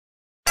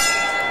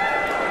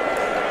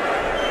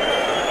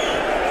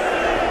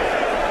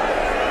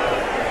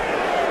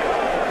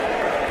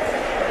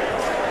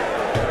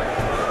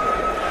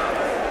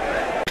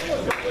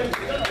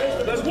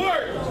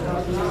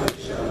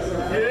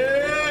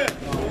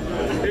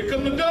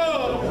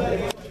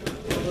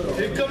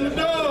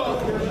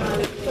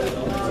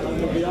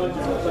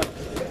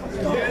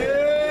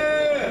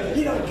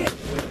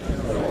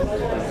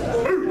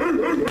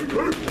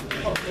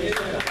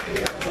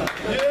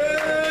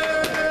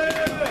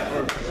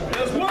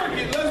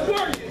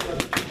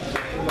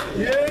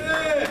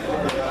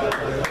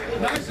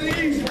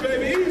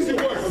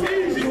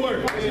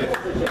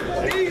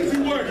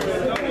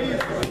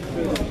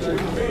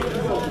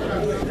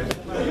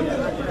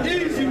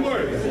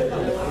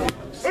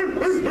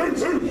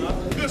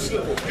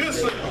slipping, good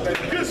slipping,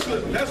 baby, good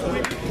slipping. That's what we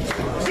do.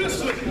 Good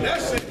slipping,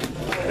 that's it.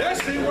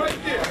 That's it right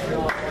there.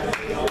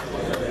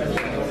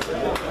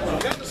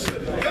 Gotta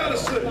slip, gotta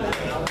slip.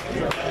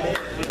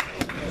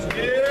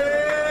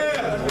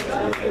 Yeah.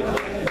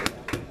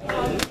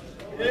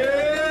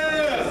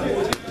 Yeah.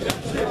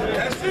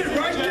 That's it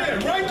right there,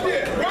 right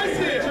there, right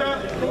there.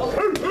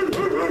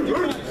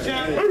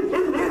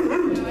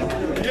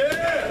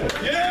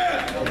 Yeah, yeah.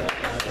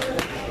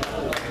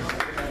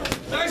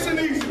 Nice and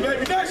easy,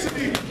 baby, nice and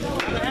easy.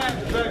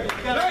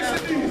 Nice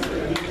and easy.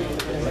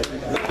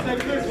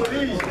 Take this one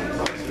easy.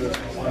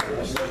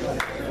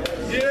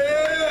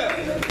 Yeah.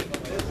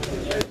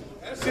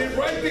 That's it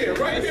right there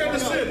in the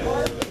center.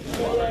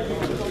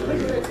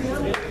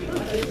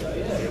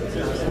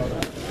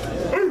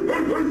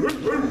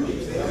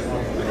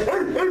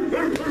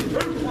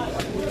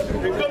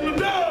 Here come the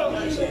dog.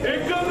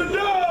 Here come the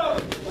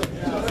dog.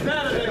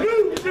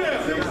 New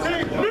champion.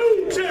 New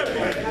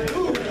champion.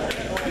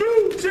 New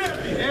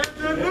champion.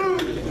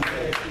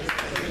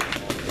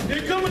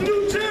 Here come a new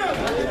champ.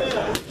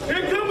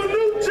 Here come a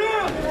new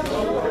champ.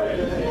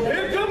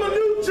 Here come a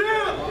new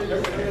champ.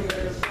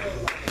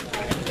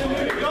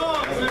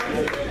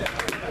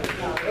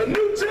 A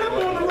new champ on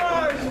the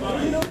rise.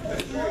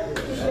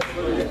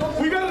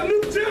 We got a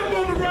new champ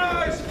on the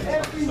rise.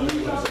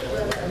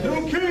 New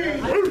king.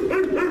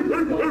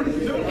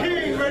 New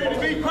king ready to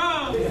be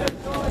crowned.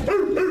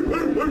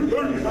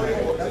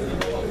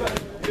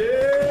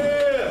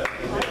 Yeah.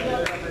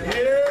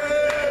 Yeah.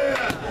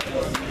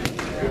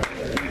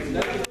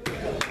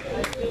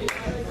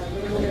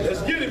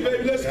 Let's get it,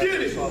 baby. Let's get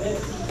it.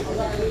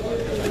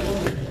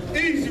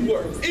 Easy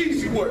work.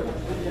 Easy work.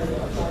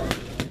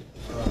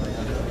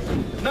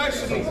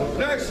 Nice and easy.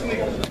 Nice and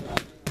easy.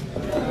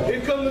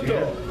 Here come the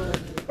dog.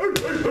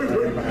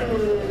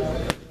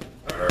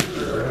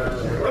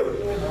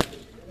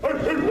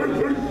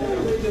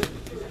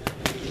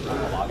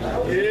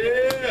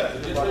 Yeah.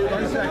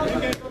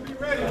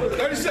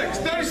 30 seconds.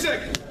 30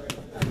 seconds.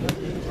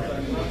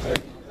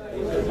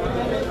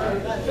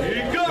 Here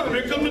he comes.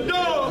 Here come the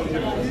dog.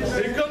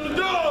 Here come the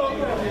dog.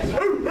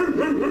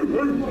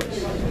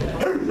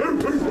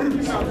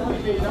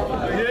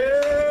 Yeah.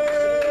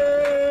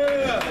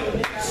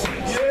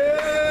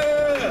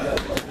 Yeah.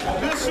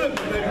 Good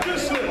slipping, baby. Good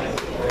slipping.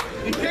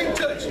 He can't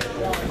touch it.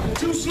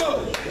 Too slow.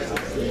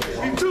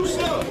 He's too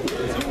slow.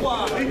 Too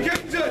wide. He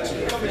can't touch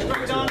it. Coming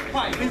straight down the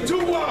pipe. He's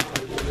too wide.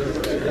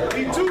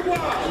 He's too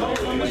wide.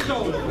 On the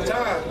shoulder.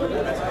 Time.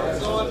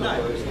 That's all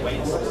night.